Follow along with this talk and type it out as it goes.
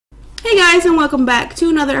Hey guys, and welcome back to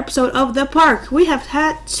another episode of The Park. We have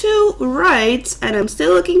had 2 rides and I'm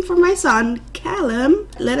still looking for my son, Callum.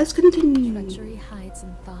 Let us continue. Treachery hides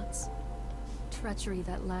in thoughts. Treachery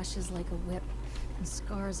that lashes like a whip and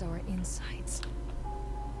scars our insides.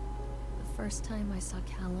 The first time I saw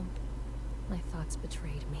Callum, my thoughts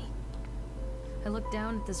betrayed me. I looked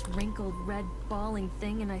down at this wrinkled, red, bawling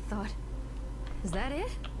thing and I thought, is that it?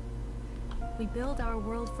 We build our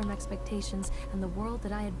world from expectations, and the world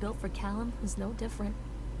that I had built for Callum was no different.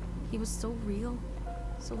 He was so real,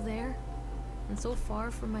 so there, and so far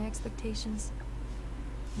from my expectations.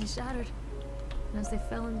 They shattered, and as they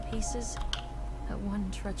fell in pieces, that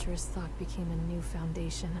one treacherous thought became a new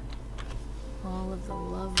foundation. All of the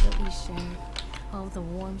love that we shared, all of the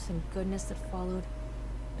warmth and goodness that followed,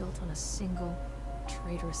 built on a single,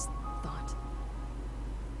 traitorous thought.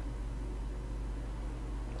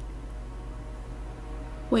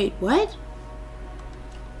 Wait, what?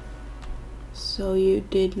 So you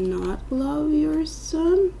did not love your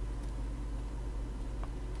son?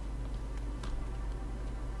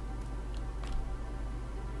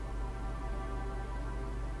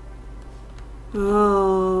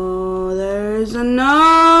 Oh, there's a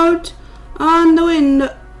note on the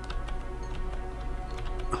window.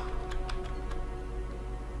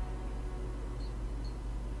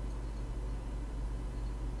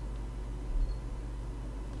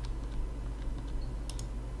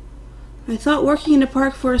 I thought working in the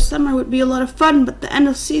park for a summer would be a lot of fun, but the end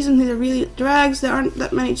of season here really drags. There aren't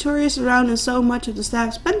that many tourists around and so much of the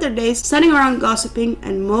staff spend their days sitting around gossiping,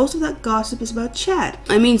 and most of that gossip is about Chad.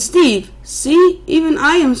 I mean Steve. See, even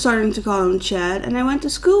I am starting to call him Chad, and I went to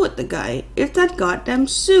school with the guy. It's that goddamn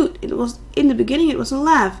suit. In the beginning it was a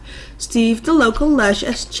laugh. Steve, the local lush,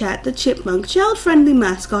 as Chad the Chipmunk, child-friendly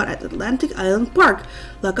mascot at Atlantic Island Park.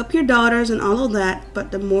 Lock up your daughters and all of that,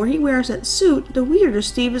 but the more he wears that suit, the weirder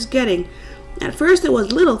Steve is getting. At first it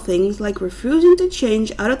was little things, like refusing to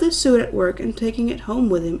change out of the suit at work and taking it home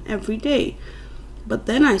with him every day. But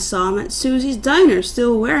then I saw him at Susie's diner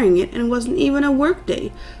still wearing it, and it wasn't even a work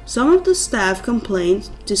day. Some of the staff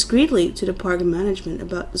complained discreetly to the park management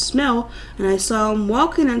about the smell, and I saw him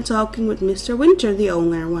walking and talking with Mr. Winter, the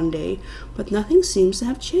owner, one day, but nothing seems to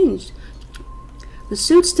have changed. The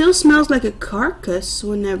suit still smells like a carcass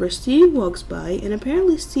whenever Steve walks by, and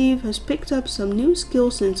apparently Steve has picked up some new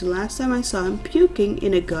skills since the last time I saw him puking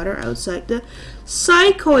in a gutter outside the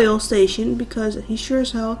Psychoil station, because he sure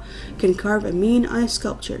as hell can carve a mean ice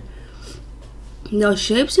sculpture. Those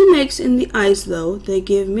shapes he makes in the ice, though, they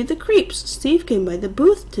give me the creeps. Steve came by the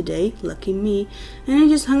booth today, lucky me, and he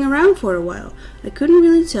just hung around for a while. I couldn't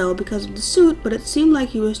really tell because of the suit, but it seemed like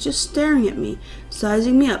he was just staring at me,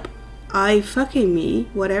 sizing me up. Fucking me,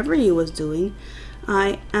 whatever he was doing.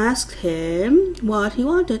 I asked him what he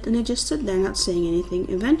wanted, and he just stood there not saying anything.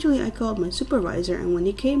 Eventually I called my supervisor, and when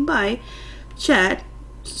he came by,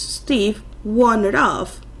 Steve wandered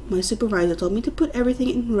off. My supervisor told me to put everything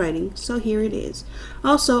in writing, so here it is.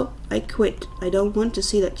 Also, I quit. I don't want to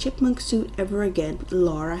see that chipmunk suit ever again with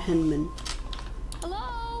Laura Henman.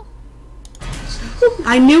 Hello?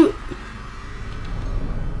 I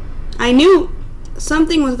knew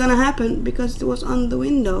something was gonna happen because it was on the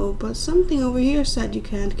window, but something over here said you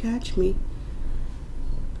can't catch me.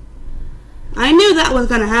 I knew that was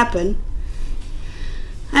gonna happen.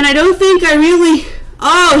 And I don't think I really...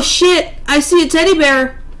 Oh shit! I see a teddy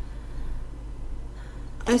bear!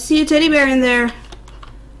 I see a teddy bear in there.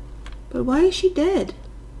 But why is she dead?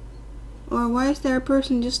 Or why is there a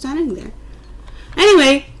person just standing there?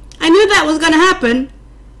 Anyway, I knew that was gonna happen,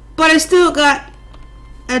 but I still got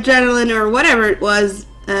adrenaline or whatever it was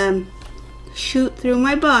shoot through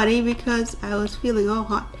my body because I was feeling all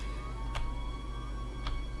hot.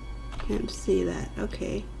 Can't see that.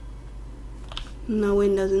 Okay. No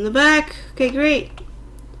windows in the back. Okay, great.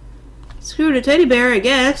 Screw the teddy bear, I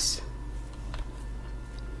guess.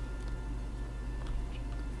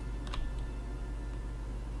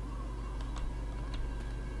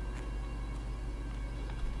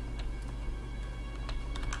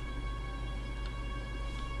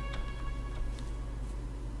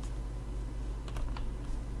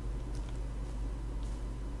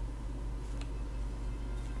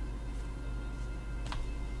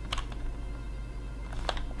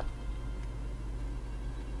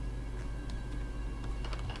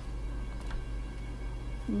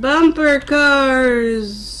 Bumper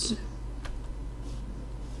cars!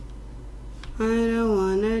 I don't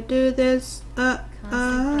wanna do this. Constant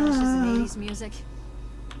crashes and 80s music.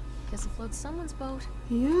 Guess it floats someone's boat.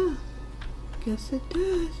 Yeah, guess it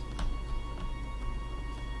does.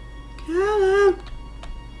 Callum!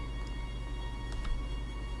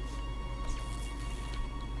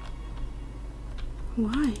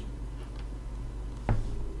 Why?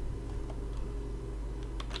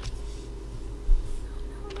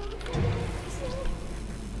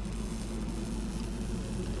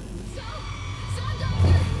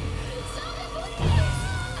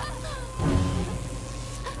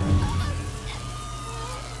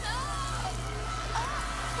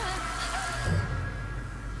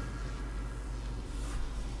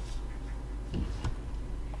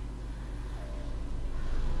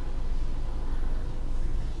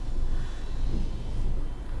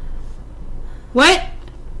 What?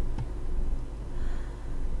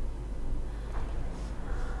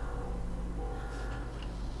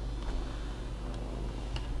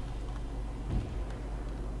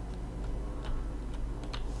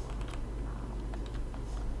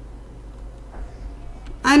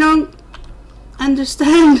 I don't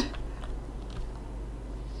understand.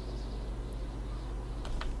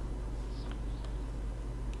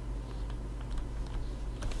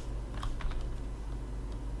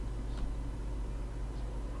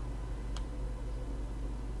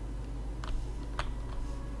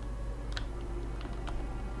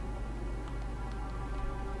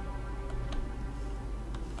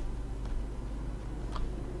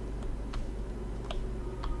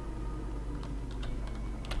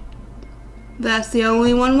 That's the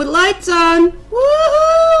only one with lights on.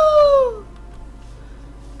 Woohoo!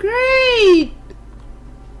 Great!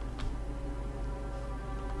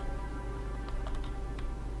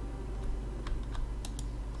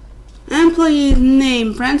 Employee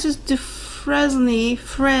name Francis DeFresney,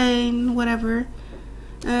 Frayne, whatever.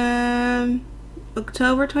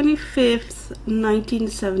 October 25th,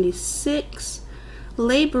 1976.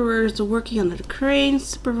 Laborers working under the crane,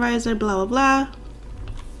 supervisor, blah blah blah.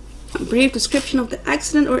 A brief description of the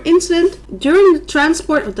accident or incident. During the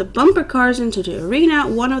transport of the bumper cars into the arena,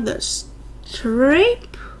 one of the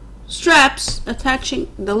straps attaching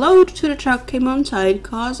the load to the truck came untied,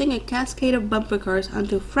 causing a cascade of bumper cars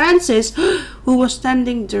onto Francis, who was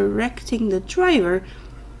standing directing the driver.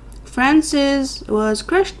 Francis was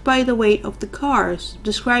crushed by the weight of the cars.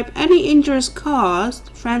 Describe any injuries caused.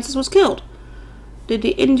 Francis was killed. Did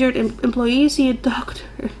the injured employee see a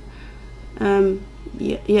doctor?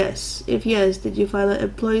 Yes. If yes, did you file an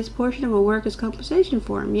employee's portion of a workers' compensation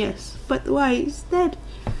form? Yes. But why? He's dead.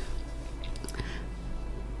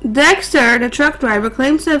 Dexter, the truck driver,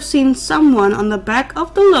 claims to have seen someone on the back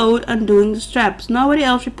of the load undoing the straps. Nobody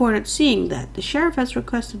else reported seeing that. The sheriff has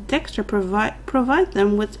requested Dexter provide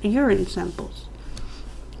them with urine samples.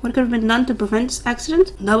 What could have been done to prevent this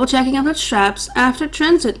accident? Double checking of the straps after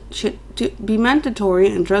transit should be mandatory,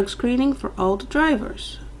 and drug screening for all the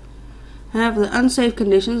drivers. Have the unsafe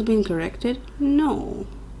conditions been corrected? No.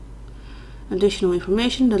 Additional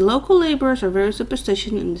information. The local laborers are very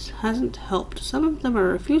superstitious and this hasn't helped. Some of them are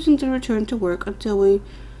refusing to return to work until we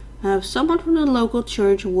have someone from the local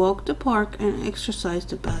church walk the park and exorcise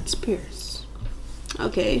the bad spirits.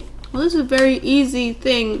 Okay. Well, this is a very easy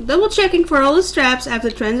thing. Double checking for all the straps after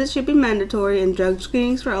transit should be mandatory, and drug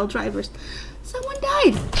screenings for all drivers. Someone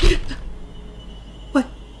died! What?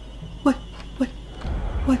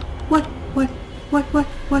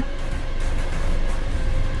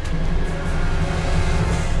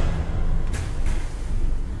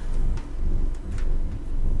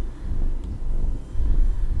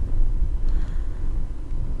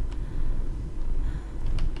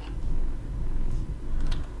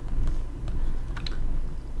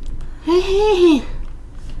 Hey,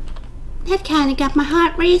 that kinda got my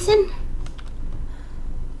heart racing.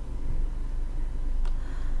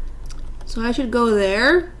 So I should go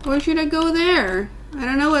there? Or should I go there? I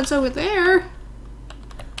don't know what's over there.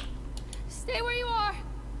 Stay where you are.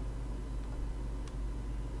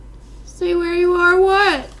 Stay where you are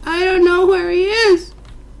what? I don't know where he is.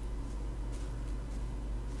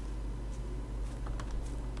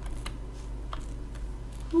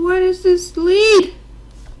 Where does this lead?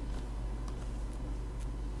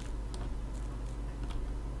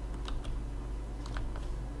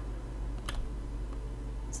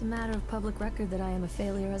 It's a matter of public record that I am a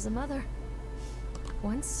failure as a mother.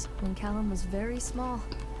 Once, when Callum was very small,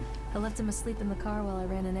 I left him asleep in the car while I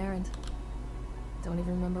ran an errand. Don't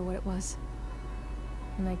even remember what it was.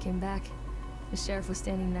 When I came back, the sheriff was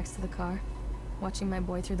standing next to the car, watching my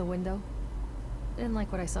boy through the window. I didn't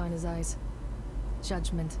like what I saw in his eyes.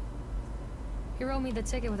 Judgment. He wrote me the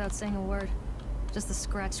ticket without saying a word. Just the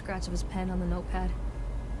scratch of his pen on the notepad.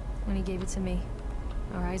 When he gave it to me,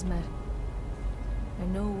 our eyes met. I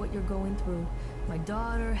know what you're going through. My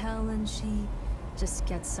daughter, Helen, she just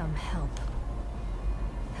gets some help.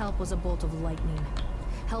 Help was a bolt of lightning.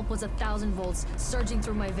 Help was 1,000 volts surging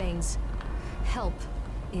through my veins. Help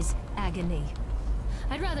is agony.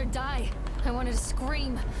 I'd rather die. I wanted to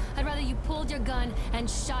scream. I'd rather you pulled your gun and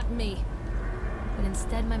shot me. But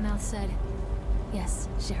instead my mouth said, yes,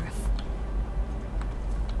 Sheriff.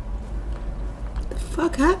 What the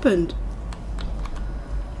fuck happened?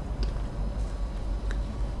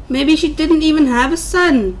 Maybe she didn't even have a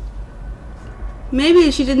son.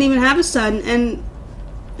 Maybe she didn't even have a son and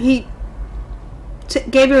he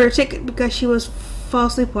gave her a ticket because she was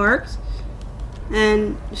falsely parked.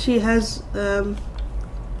 And she has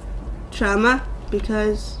trauma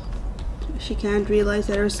because she can't realize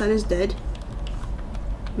that her son is dead.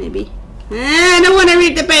 Maybe. I don't want to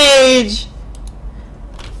read the page!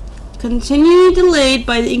 Continually delayed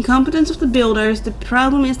by the incompetence of the builders, the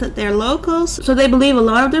problem is that they're locals, so they believe a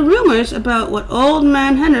lot of the rumors about what Old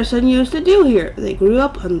Man Henderson used to do here. They grew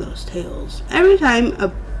up on those tales. Every time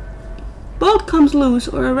a bolt comes loose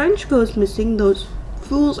or a wrench goes missing, those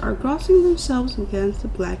fools are crossing themselves against the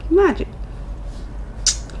black magic.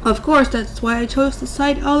 Of course, that's why I chose the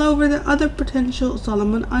site all over the other potential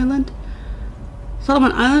Solomon Island.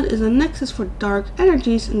 Solomon Island is a nexus for dark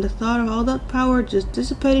energies, and the thought of all that power just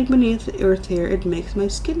dissipating beneath the earth here, it makes my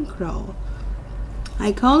skin crawl.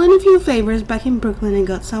 I called in a few favors back in Brooklyn and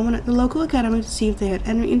got someone at the local academy to see if they had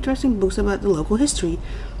any interesting books about the local history.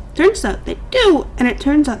 Turns out they do, and it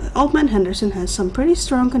turns out that Old Man Henderson has some pretty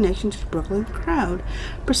strong connection to the Brooklyn crowd.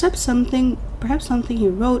 Perhaps something he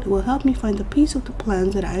wrote will help me find the piece of the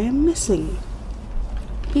plans that I am missing.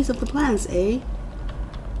 Piece of the plans, eh?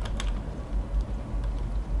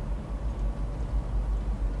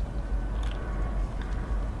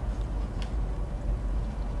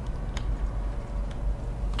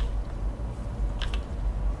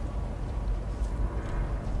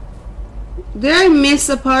 Did I miss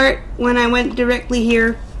a part when I went directly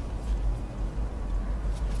here?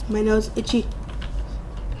 My nose itchy.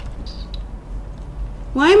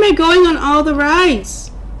 Why am I going on all the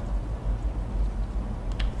rides?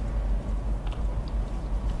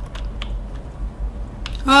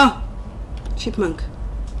 Oh, Chipmunk.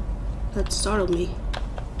 That startled me.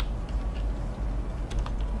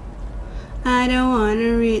 I don't want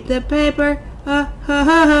to read the paper. Oh, ho, ho,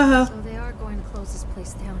 ho, ho. So they are going to close this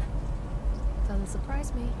place down. Doesn't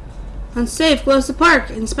surprise me. Unsafe, close the park.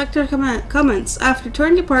 Inspector comments. After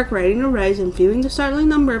touring the park, riding the rides, and viewing the startling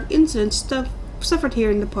number of incidents suffered here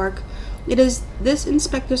in the park, it is this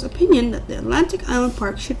inspector's opinion that the Atlantic Island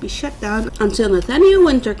Park should be shut down until Nathaniel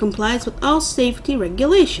Winter complies with all safety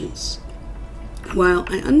regulations. While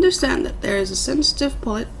I understand that there is a sensitive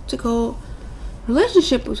political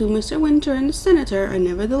relationship between Mr. Winter and the senator, I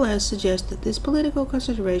nevertheless suggest that such political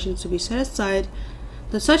considerations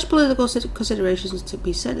to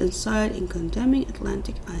be set aside in condemning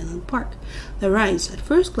Atlantic Island Park. The rides, at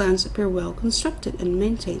first glance, appear well constructed and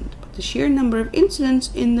maintained, but the sheer number of incidents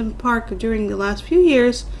in the park during the last few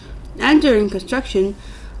years and during construction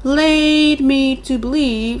led me to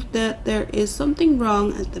believe that there is something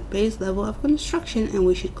wrong at the base level of construction, and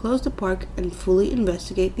we should close the park and fully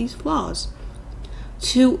investigate these flaws.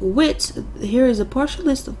 To wit, here is a partial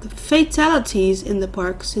list of the fatalities in the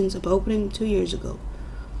park since its opening 2 years ago.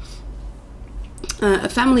 A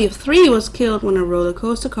family of 3 was killed when a roller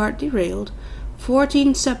coaster cart derailed.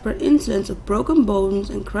 14 separate incidents of broken bones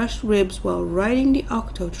and crushed ribs while riding the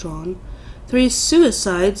Octotron. 3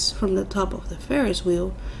 suicides from the top of the Ferris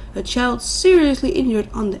wheel. A child seriously injured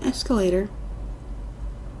on the escalator.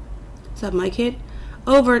 Is that my kid?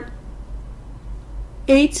 Over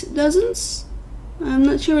 8 dozens? I'm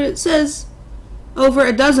not sure what it says. Over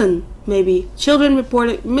a dozen, maybe. Children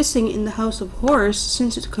reported missing in the House of Horrors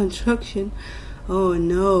since its construction. Oh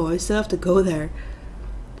no, I still have to go there.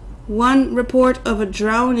 1 report of a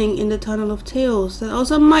drowning in the Tunnel of Tales. That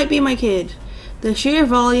also might be my kid. The sheer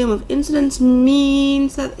volume of incidents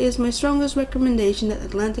means that is my strongest recommendation that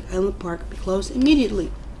Atlantic Island Park be closed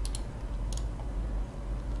immediately.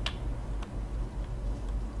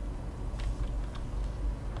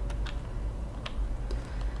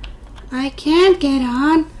 I can't get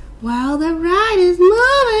on while the ride is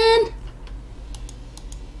moving.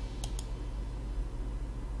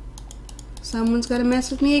 Someone's gonna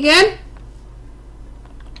mess with me again?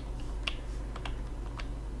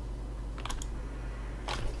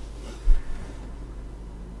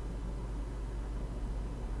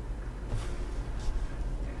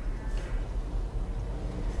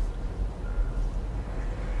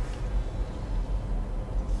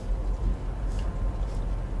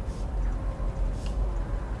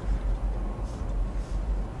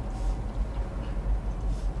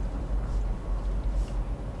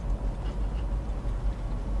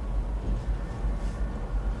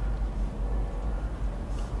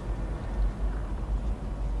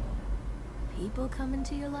 People come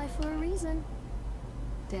into your life for a reason.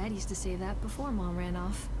 Dad used to say that before Mom ran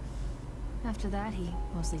off. After that, he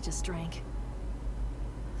mostly just drank.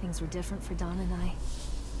 Things were different for Don and I.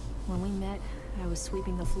 When we met, I was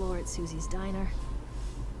sweeping the floor at Susie's diner.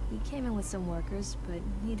 He came in with some workers, but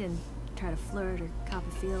he didn't try to flirt or cop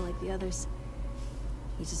a feel like the others.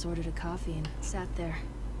 He just ordered a coffee and sat there,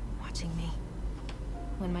 watching me.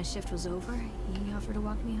 When my shift was over, he offered to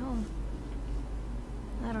walk me home.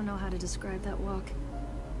 I don't know how to describe that walk.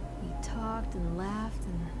 We talked and laughed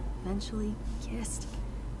and eventually kissed.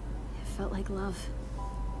 It felt like love.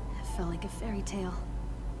 It felt like a fairy tale.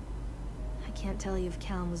 I can't tell you if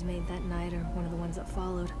Callum was made that night or one of the ones that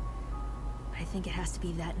followed. But I think it has to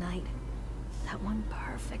be that night. That one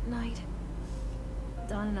perfect night.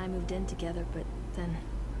 Dawn and I moved in together, but then,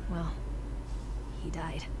 well, he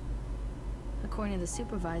died. According to the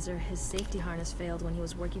supervisor, his safety harness failed when he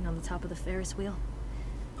was working on the top of the Ferris wheel.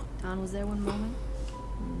 Dawn was there one moment,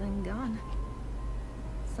 and then gone.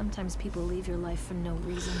 Sometimes people leave your life for no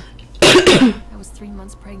reason. I was 3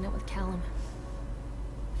 months pregnant with Callum.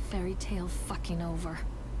 Fairy tale fucking over.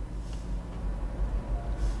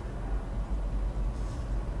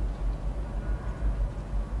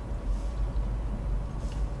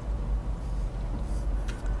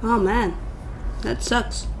 Oh man, that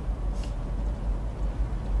sucks.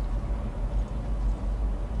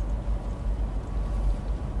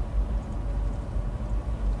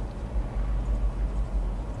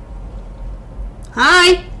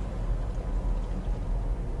 Hi!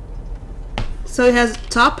 So he has a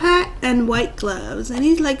top hat and white gloves, and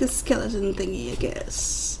he's like a skeleton thingy, I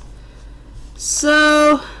guess.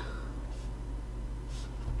 So...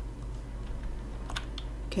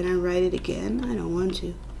 can I write it again? I don't want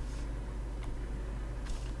to.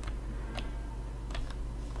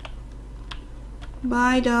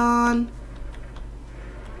 Bye, Dawn.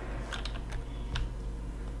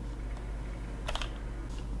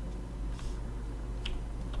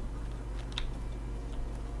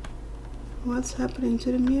 What's happening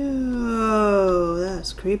to the mule? Oh,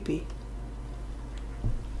 that's creepy.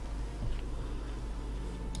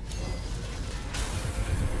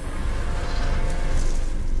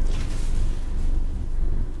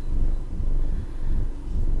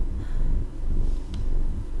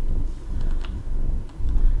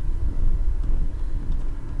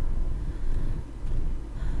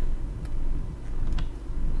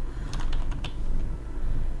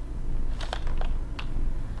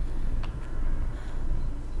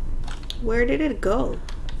 Where did it go?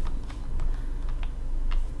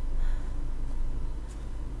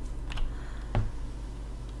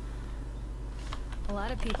 A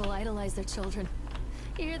lot of people idolize their children.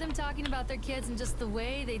 You hear them talking about their kids and just the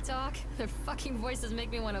way they talk, their fucking voices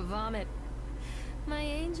make me want to vomit. My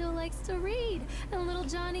angel likes to read, and little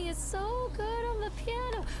Johnny is so good on the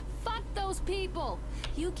piano. Fuck those people!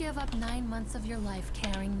 You give up 9 months of your life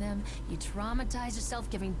carrying them, you traumatize yourself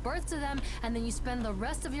giving birth to them, and then you spend the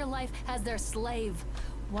rest of your life as their slave.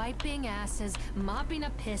 Wiping asses, mopping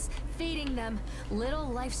up piss, feeding them. Little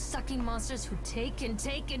life-sucking monsters who take and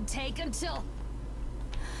take and take until...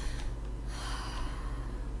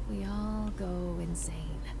 we all go insane.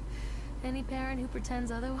 Any parent who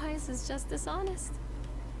pretends otherwise is just dishonest.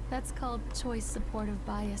 That's called choice supportive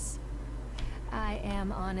bias. I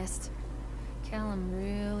am honest. Callum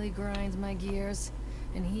really grinds my gears,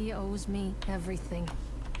 and he owes me everything.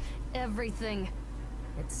 Everything.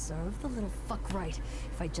 It'd serve the little fuck right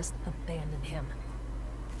if I just abandoned him.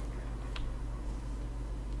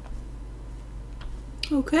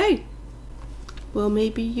 Okay. Well,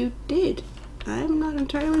 maybe you did. I'm not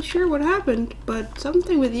entirely sure what happened, but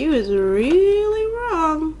something with you is really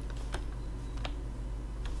wrong.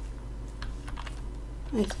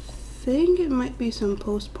 I think it might be some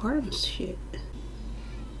postpartum shit.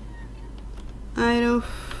 I don't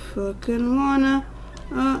fucking wanna.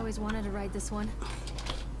 I always wanted to write this one.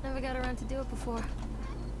 Never got around to do it before.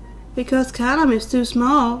 Because Callum is too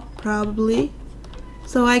small, probably.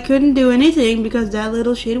 So I couldn't do anything because that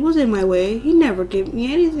little shit was in my way. He never gave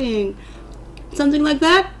me anything. Something like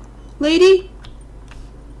that, lady?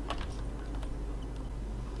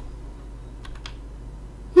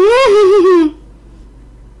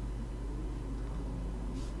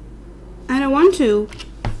 I don't want to.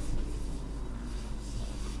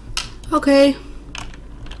 Okay.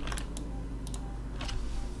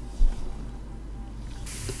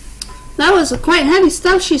 That was quite heavy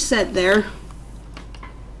stuff she said there.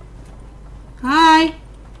 Hi.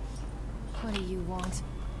 What do you want?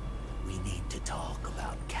 We need to talk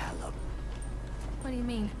about Callum. What do you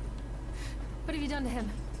mean? What have you done to him?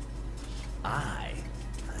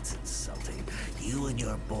 That's something? You and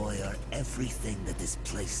your boy are everything that this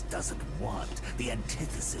place doesn't want. The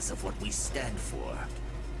antithesis of what we stand for.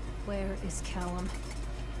 Where is Callum?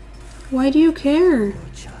 Why do you care?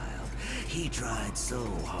 Poor child. He tried so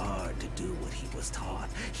hard to do what he was taught.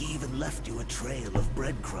 He even left you a trail of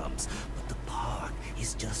breadcrumbs. But the park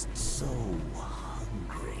is just so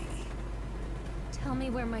hungry. Tell me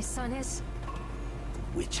where my son is.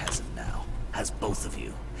 The witch has him now. Has both of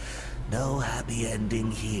you. No happy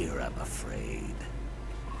ending here, I'm afraid.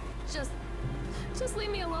 Just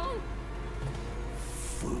leave me alone.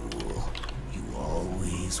 Fool. You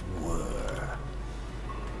always were.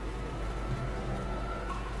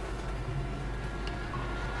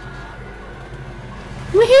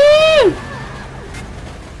 Woohoo!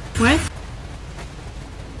 What?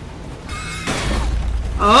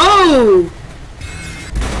 Oh!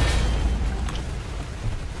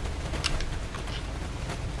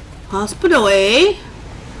 Hospital, eh?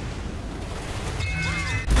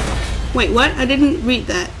 Wait, what? I didn't read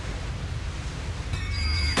that.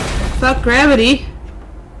 Fuck gravity.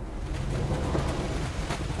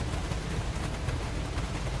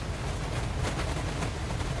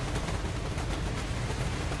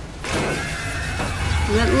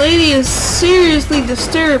 That lady is seriously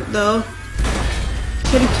disturbed, though.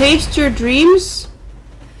 Can taste your dreams?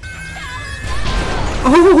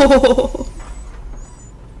 Oh!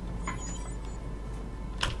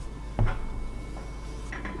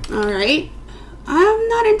 Alright. I'm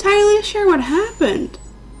not entirely sure what happened.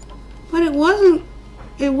 But it wasn't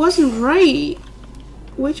right.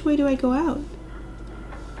 Which way do I go out?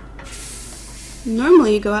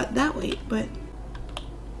 Normally you go out that way, but...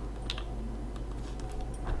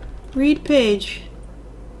 Read page.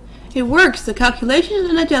 It works. The calculations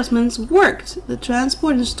and adjustments worked. The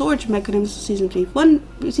transport and storage mechanism seems to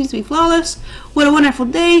be flawless. What a wonderful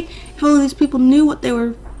day. If only these people knew what they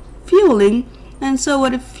were fueling. And so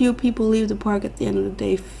what if few people leave the park at the end of the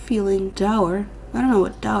day feeling dour? I don't know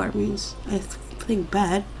what dour means. I think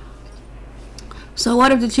bad. So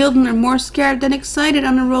what if the children are more scared than excited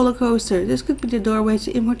on a roller coaster? This could be the doorway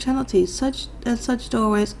to immortality. Such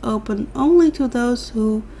doorways open only to those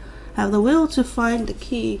who have the will to find the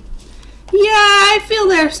key. Yeah, I feel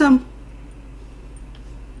there's some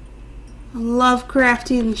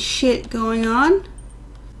Lovecraftian shit going on.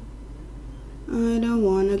 I don't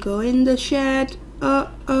want to go in the shed.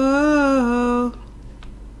 Uh-oh.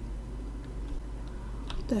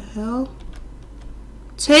 What the hell?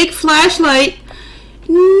 Take flashlight.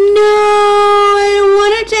 No, I don't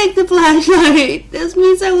want to take the flashlight. This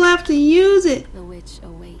means I will have to use it. The witch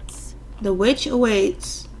awaits. The witch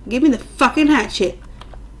awaits. Give me the fucking hatchet.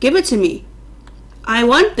 Give it to me. I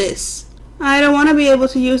want this. I don't want to be able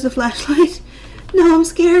to use the flashlight. No, I'm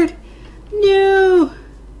scared. No.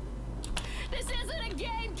 This isn't a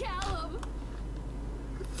game, Callum.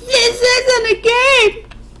 This isn't a game.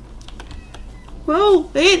 Whoa,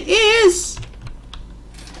 it is.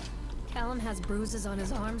 Callum has bruises on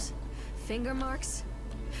his arms, finger marks.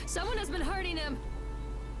 Someone has been hurting him.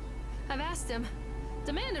 I've asked him,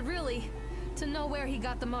 demanded really, to know where he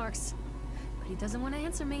got the marks. But he doesn't want to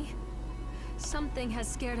answer me. Something has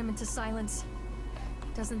scared him into silence.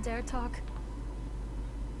 He doesn't dare talk.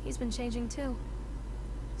 He's been changing too.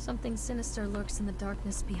 Something sinister lurks in the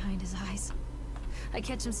darkness behind his eyes. I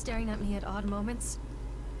catch him staring at me at odd moments.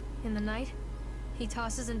 In the night, he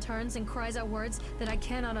tosses and turns and cries out words that I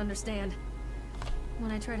cannot understand.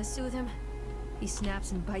 When I try to soothe him, he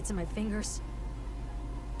snaps and bites at my fingers.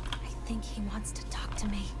 I think he wants to talk to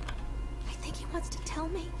me. I think he wants to tell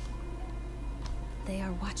me. They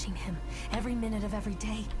are watching him every minute of every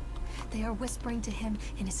day. They are whispering to him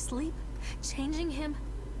in his sleep, changing him.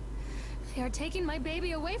 They are taking my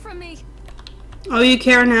baby away from me. Oh, you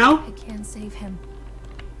care now? I can't save him.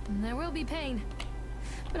 And there will be pain.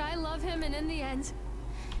 But I love him, and in the end,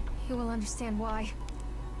 he will understand why.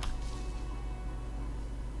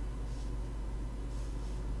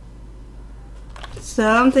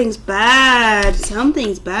 Something's bad.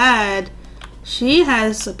 Something's bad. She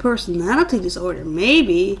has a personality disorder,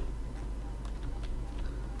 maybe.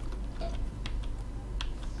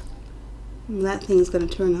 That thing's gonna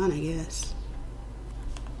turn on, I guess.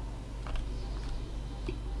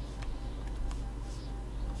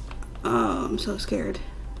 Oh, I'm so scared.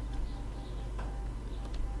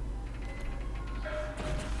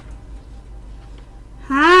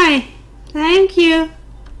 Hi. Thank you.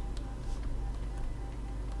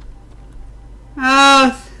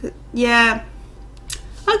 Oh, yeah.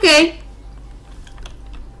 Okay.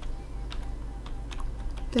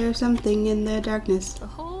 There's something in the darkness. The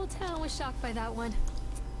whole town was shocked by that one.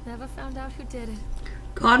 Never found out who did it.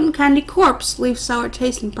 Cotton candy corpse leaves sour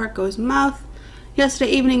taste in Parko's mouth.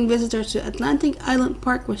 Yesterday evening, visitors to Atlantic Island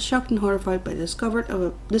Park were shocked and horrified by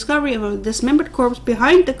the discovery of a dismembered corpse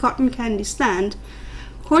behind the cotton candy stand.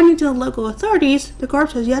 According to the local authorities, the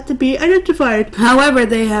corpse has yet to be identified. However,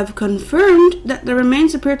 they have confirmed that the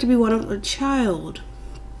remains appear to be one of a child.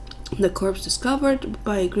 The corpse discovered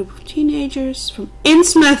by a group of teenagers from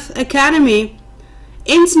Innsmouth Academy.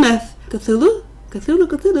 Innsmouth,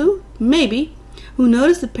 Cthulhu, maybe, who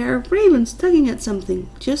noticed a pair of ravens tugging at something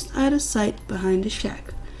just out of sight behind the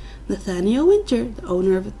shack. Nathaniel Winter, the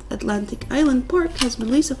owner of Atlantic Island Park, has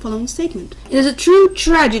released a following statement. It is a true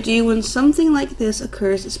tragedy when something like this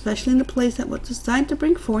occurs, especially in a place that was designed to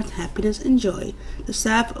bring forth happiness and joy. The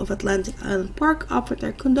staff of Atlantic Island Park offered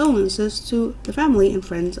their condolences to the family and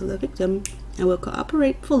friends of the victim and will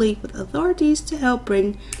cooperate fully with authorities to help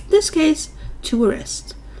bring this case to a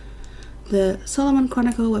rest. The Solomon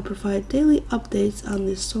Chronicle will provide daily updates on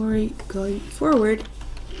this story going forward.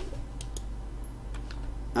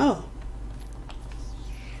 Oh.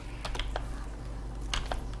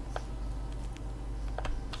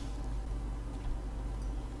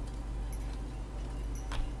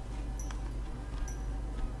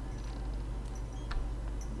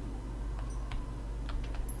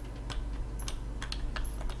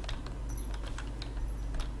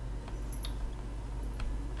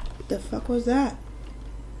 What the fuck was that?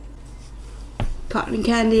 Cotton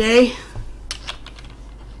candy, eh?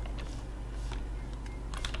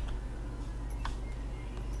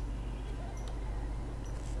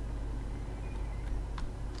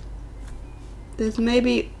 It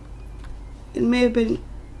may have been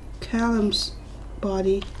Callum's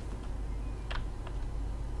body.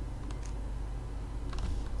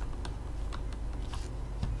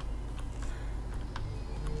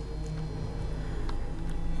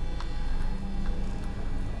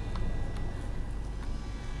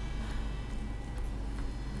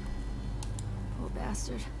 Poor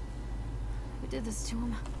bastard. Who did this to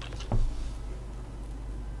him?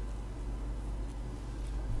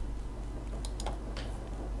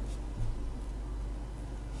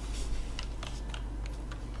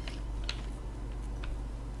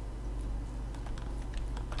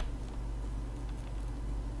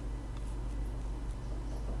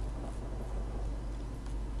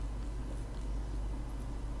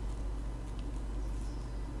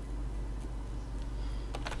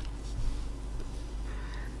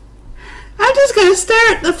 I'm just gonna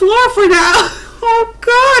stare at the floor for now. Oh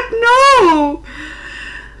God, no!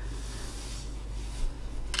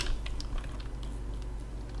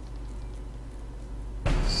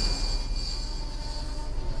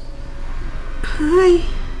 Hi.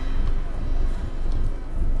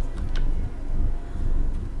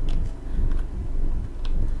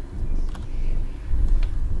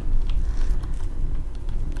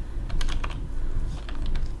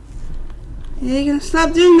 Yeah, you gonna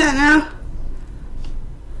stop doing that now?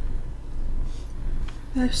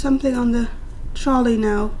 There's something on the trolley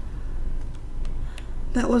now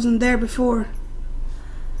that wasn't there before.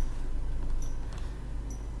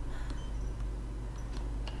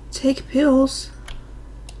 Take pills.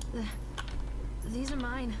 These are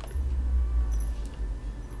mine.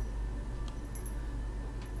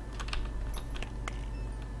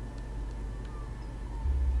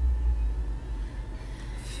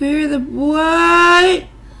 Fear the what?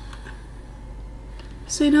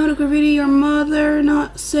 Say no to graffiti, your mother,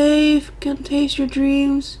 not safe, can taste your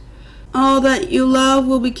dreams. All that you love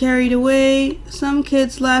will be carried away. Some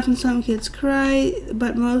kids laugh and some kids cry,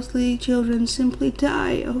 but mostly children simply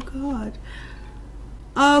die. Oh God.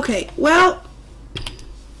 Okay, well,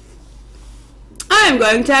 I'm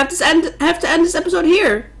going to have to end this episode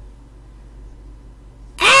here.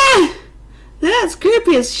 Ah! That's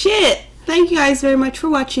creepy as shit. Thank you guys very much for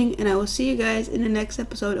watching, and I will see you guys in the next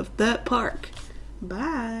episode of The Park.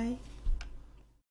 Bye.